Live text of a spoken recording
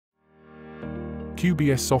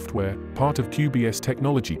QBS Software, part of QBS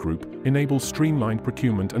Technology Group, enables streamlined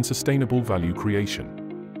procurement and sustainable value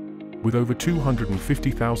creation. With over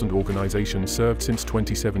 250,000 organizations served since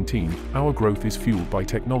 2017, our growth is fueled by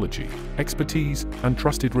technology, expertise, and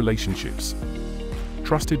trusted relationships.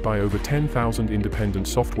 Trusted by over 10,000 independent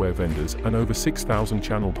software vendors and over 6,000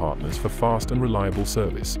 channel partners for fast and reliable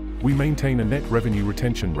service, we maintain a net revenue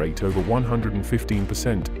retention rate over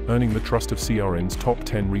 115%, earning the trust of CRN's top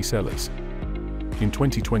 10 resellers. In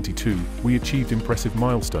 2022, we achieved impressive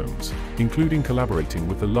milestones, including collaborating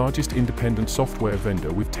with the largest independent software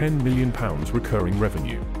vendor with £10 million recurring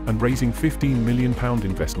revenue, and raising £15 million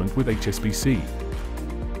investment with HSBC.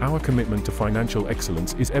 Our commitment to financial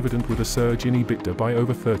excellence is evident with a surge in EBITDA by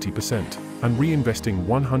over 30%, and reinvesting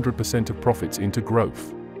 100% of profits into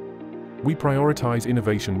growth. We prioritize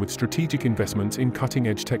innovation with strategic investments in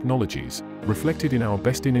cutting-edge technologies, reflected in our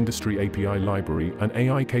best-in-industry API library and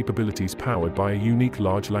AI capabilities powered by a unique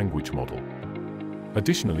large language model.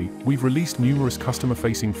 Additionally, we've released numerous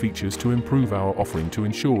customer-facing features to improve our offering to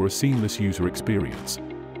ensure a seamless user experience.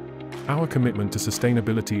 Our commitment to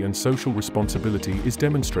sustainability and social responsibility is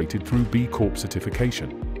demonstrated through B Corp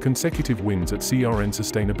certification, consecutive wins at CRN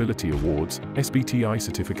Sustainability Awards, SBTi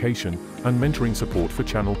certification, and mentoring support for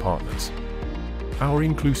channel partners. Our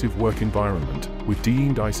inclusive work environment, with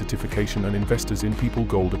DE&I certification and Investors in People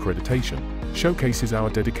Gold accreditation, showcases our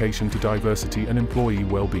dedication to diversity and employee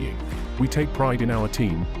well-being. We take pride in our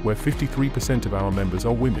team, where 53% of our members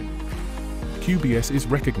are women. QBS is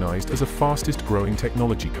recognized as a fastest-growing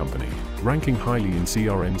technology company, ranking highly in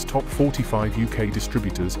CRN's top 45 UK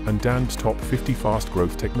distributors and DANB's top 50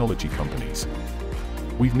 fast-growth technology companies.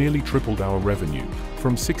 We've nearly tripled our revenue,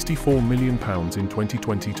 from £64 million in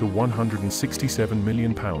 2020 to £167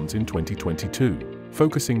 million in 2022,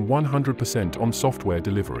 focusing 100% on software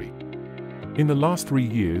delivery. In the last 3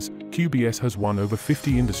 years, QBS has won over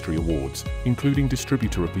 50 industry awards, including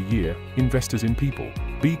Distributor of the Year, Investors in People,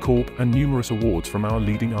 B Corp, and numerous awards from our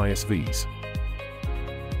leading ISVs.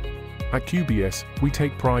 At QBS, we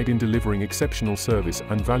take pride in delivering exceptional service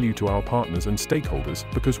and value to our partners and stakeholders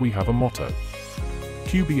because we have a motto: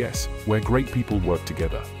 QBS, where great people work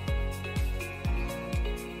together.